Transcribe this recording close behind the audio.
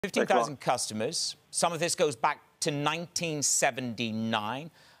15,000 customers. Some of this goes back to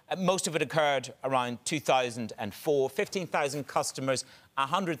 1979. Most of it occurred around 2004. 15,000 customers,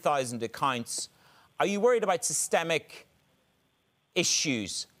 100,000 accounts. Are you worried about systemic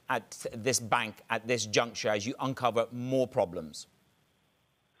issues at this bank at this juncture as you uncover more problems?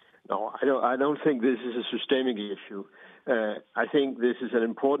 No, I don't think this is a systemic issue. I think this is an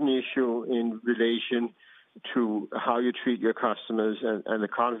important issue in relation to how you treat your customers and the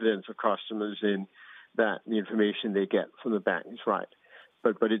confidence of customers in that the information they get from the bank is right.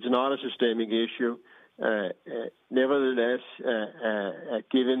 But it's not a systemic issue. Nevertheless,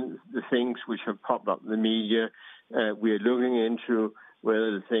 given the things which have popped up in the media, we are looking into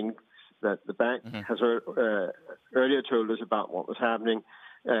whether the things that the bank has earlier told us about what was happening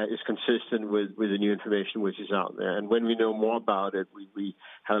is consistent with the new information which is out there. And when we know more about it, we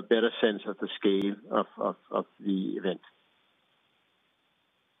have a better sense of the scale of the event.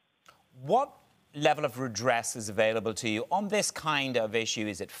 What level of redress is available to you on this kind of issue?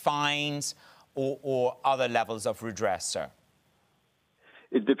 Is it fines or other levels of redress, sir?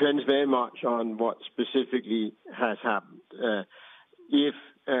 It depends very much on what specifically has happened. If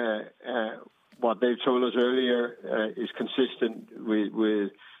what they told us earlier is consistent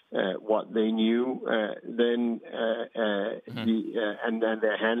with what they knew, then and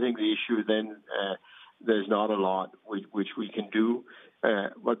they're handling the issue, then there's not a lot which we can do.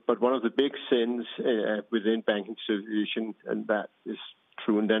 But one of the big sins within banking supervision, and that is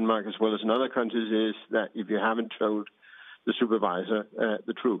true in Denmark as well as in other countries, is that if you haven't told the supervisor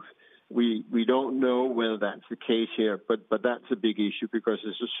the truth. We don't know whether that's the case here, but that's a big issue because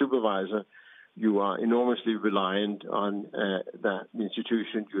as a supervisor, you are enormously reliant on that the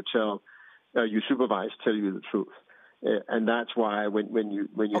institution you supervise tell you the truth, and that's why when you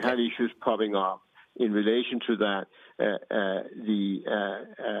have issues popping up in relation to that, the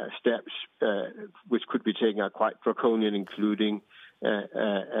steps which could be taken are quite draconian, including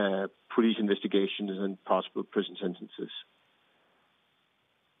police investigations and possible prison sentences.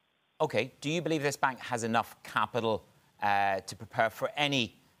 Okay. Do you believe this bank has enough capital to prepare for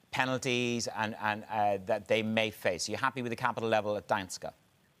any penalties and that they may face? Are you happy with the capital level at Danske?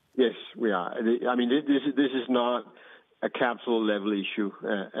 Yes, we are. I mean, this is not a capital level issue.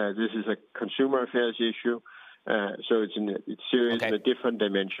 This is a consumer affairs issue, so it's serious in a different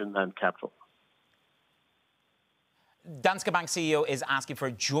dimension than capital. Danske Bank CEO is asking for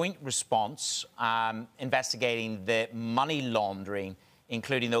a joint response investigating the money laundering,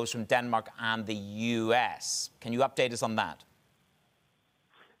 including those from Denmark and the US. Can you update us on that?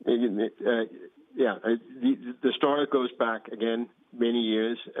 Yeah, the story goes back, again, many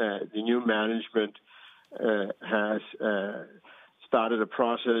years. The new management has started a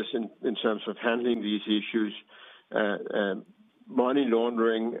process in terms of handling these issues. Money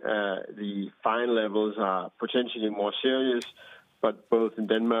laundering, the fine levels are potentially more serious, but both in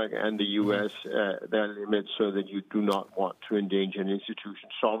Denmark and the US, there are limits so that you do not want to endanger an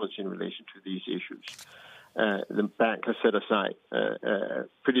institution's solvency in relation to these issues. The bank has set aside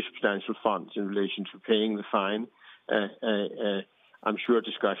pretty substantial funds in relation to paying the fine. I'm sure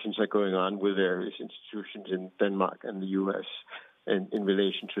discussions are going on with various institutions in Denmark and the US in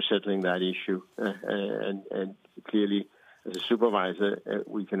relation to settling that issue. And clearly, as a supervisor,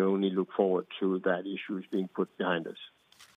 we can only look forward to that issue being put behind us.